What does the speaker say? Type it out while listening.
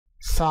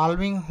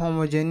Solving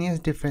homogeneous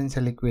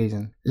differential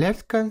equation.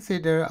 Let's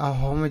consider a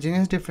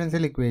homogeneous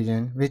differential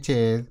equation which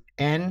is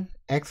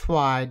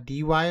nxy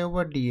dy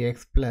over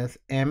dx plus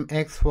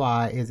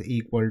mxy is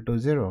equal to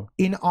 0.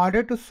 In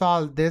order to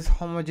solve this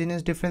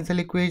homogeneous differential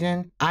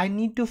equation, I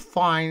need to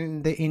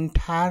find the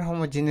entire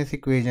homogeneous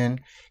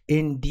equation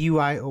in dy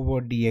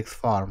over dx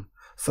form.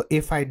 So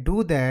if I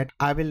do that,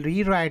 I will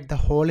rewrite the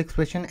whole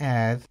expression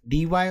as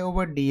dy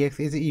over dx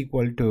is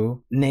equal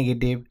to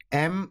negative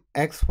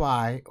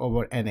mxy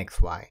over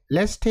nxy.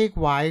 Let's take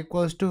y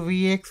equals to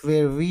vx,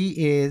 where v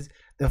is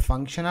the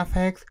function of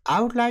x. I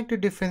would like to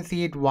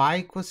differentiate y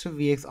equals to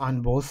vx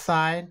on both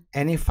sides,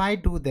 and if I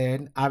do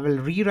that, I will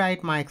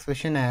rewrite my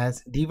expression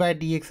as dy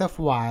dx of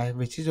y,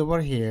 which is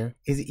over here,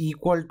 is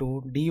equal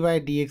to dy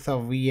dx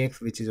of vx,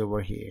 which is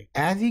over here.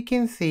 As you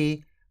can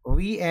see,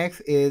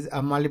 Vx is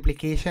a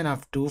multiplication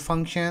of two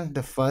functions,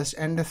 the first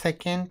and the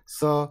second.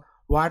 So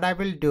what I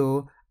will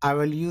do, I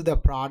will use the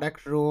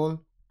product rule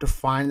to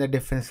find the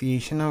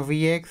differentiation of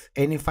Vx,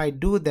 and if I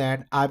do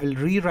that, I will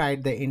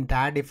rewrite the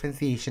entire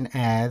differentiation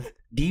as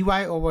dy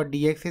over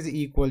dx is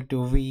equal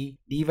to v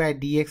dy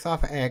dx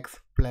of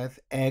x plus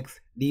x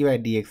dy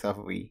dx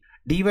of v.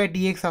 dy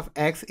dx of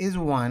x is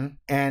 1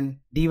 and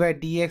dy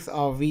dx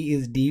of v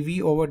is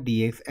dv over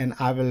dx, and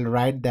I will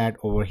write that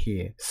over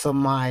here. So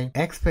my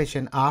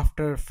expression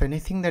after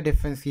finishing the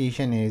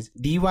differentiation is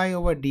dy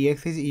over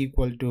dx is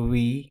equal to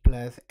v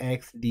plus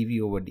x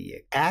dv over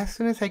dx. As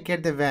soon as I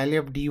get the value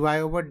of dy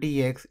over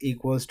dx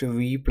equals to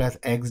v plus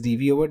x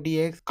dv over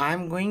dx,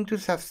 I'm going to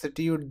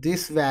substitute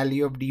this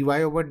value of dy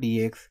over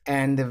dx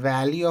and the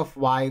value of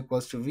y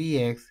equals to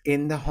vx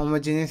in the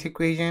homogeneous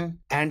equation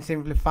and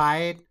simplify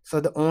it. So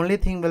the only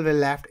thing will be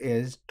left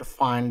is to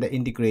find the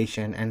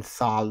integration and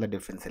solve the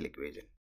differential equation.